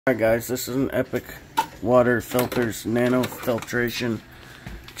Alright guys, this is an Epicwater filters nano filtration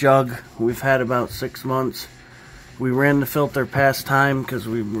jug. We've had about 6 months. We ran the filter past time because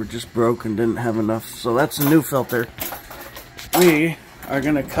we were just broke and didn't have enough. So that's a new filter. We are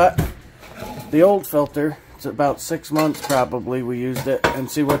going to cut the old filter. It's about 6 months probably we used it, and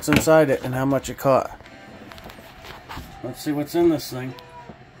see what's inside it and how much it caught. Let's see what's in this thing.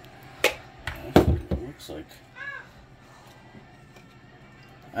 It looks like...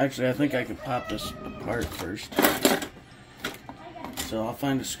 Actually, I think I could pop this apart first. So I'll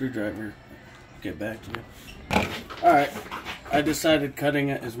find a screwdriver, get back to you. Alright, I decided cutting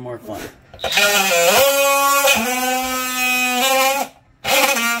it is more fun.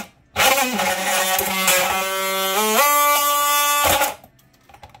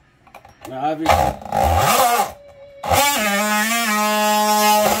 Now obviously...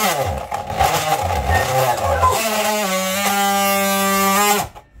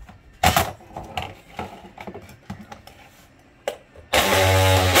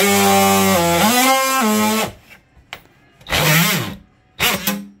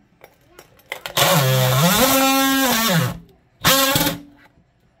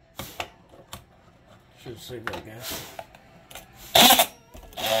 Should save that gas.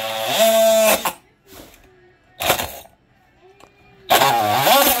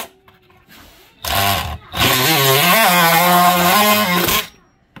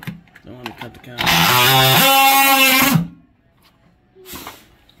 Don't want to cut the counter.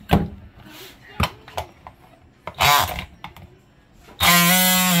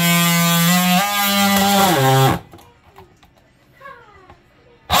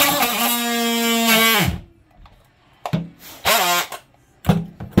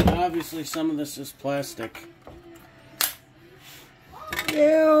 Obviously, some of this is plastic.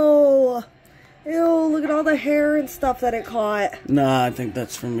 Ew. Ew, look at all the hair and stuff that it caught. Nah, I think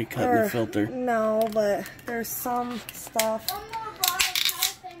that's from me cutting the filter. No, but there's some stuff.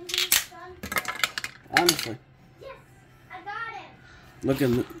 Honestly. Yes, I got it. Look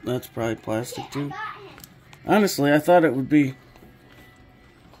at that's probably plastic too. Honestly, I thought it would be...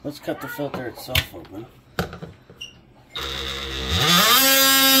 Let's cut the filter itself open.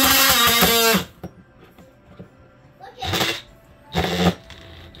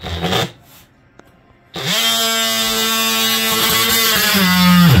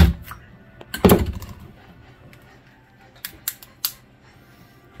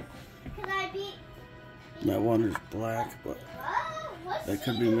 That water's black, but that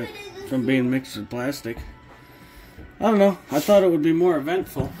could be from being mixed with plastic. I don't know. I thought it would be more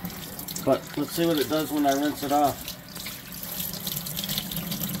eventful, but let's see what it does when I rinse it off.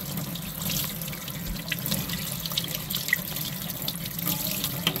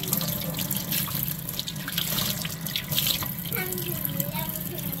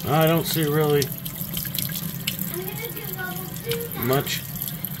 I don't see really much.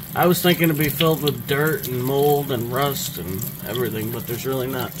 I was thinking it'd be filled with dirt and mold and rust and everything, but there's really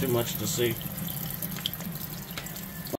not too much to see.